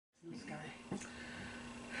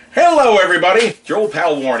Hello everybody, your old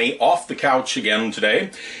pal Warnie off the couch again today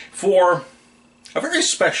for a very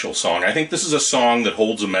special song. I think this is a song that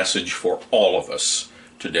holds a message for all of us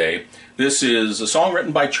today. This is a song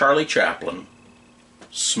written by Charlie Chaplin,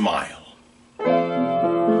 Smile.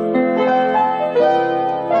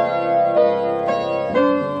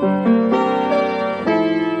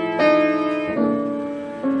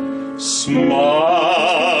 Smile,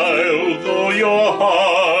 though your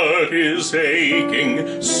heart is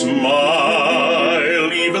aching.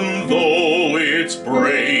 Smile, even though it's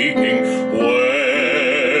breaking.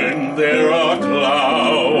 When there are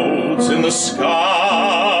clouds in the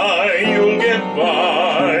sky, you'll get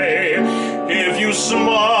by. If you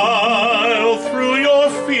smile through your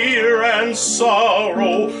fear and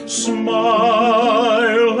sorrow,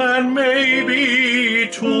 smile, and maybe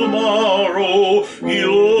tomorrow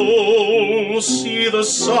you'll see the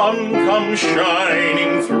sun come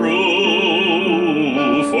shining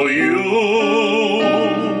through for you.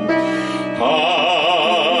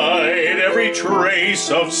 Hide every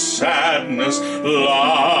trace of sadness,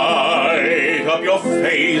 light up your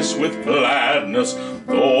face with gladness.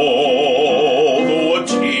 Although a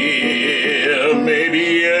tear may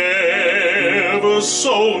be ever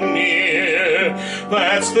so near,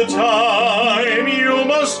 that's the time you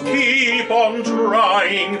must keep on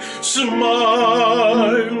trying.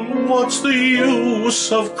 Smile, what's the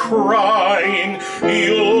use of crying?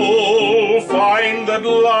 You'll find that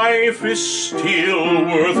life is still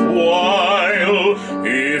worthwhile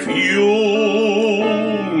if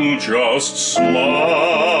you'll just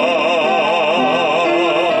smile.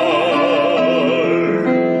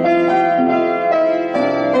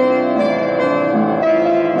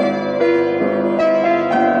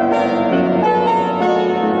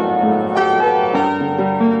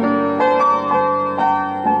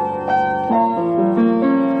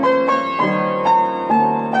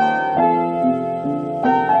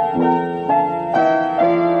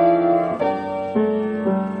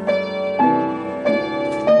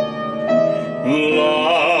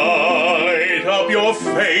 Light up your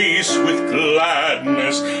face with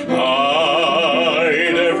gladness,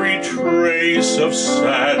 hide every trace of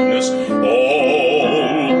sadness.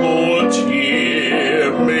 Although a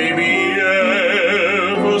tear may be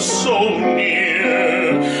ever so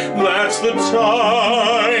near, that's the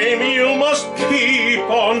time you must keep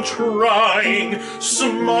on trying.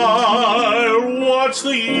 Smile, what's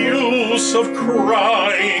the use of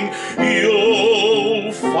crying?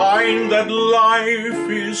 You'll find that life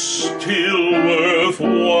is still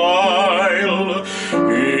worthwhile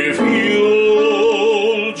if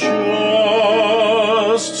you'll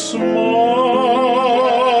just smile.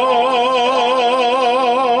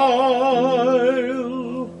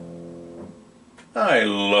 I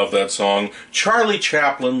love that song, Charlie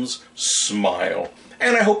Chaplin's Smile.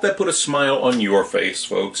 And I hope that put a smile on your face,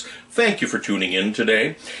 folks. Thank you for tuning in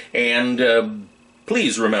today. And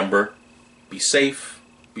please remember, be safe,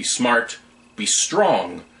 be smart, be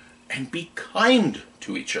strong, and be kind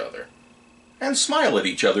to each other. And smile at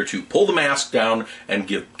each other too. Pull the mask down and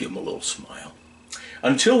give them a little smile.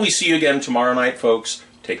 Until we see you again tomorrow night, folks,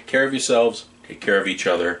 take care of yourselves, take care of each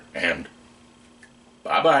other, and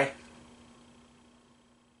bye-bye.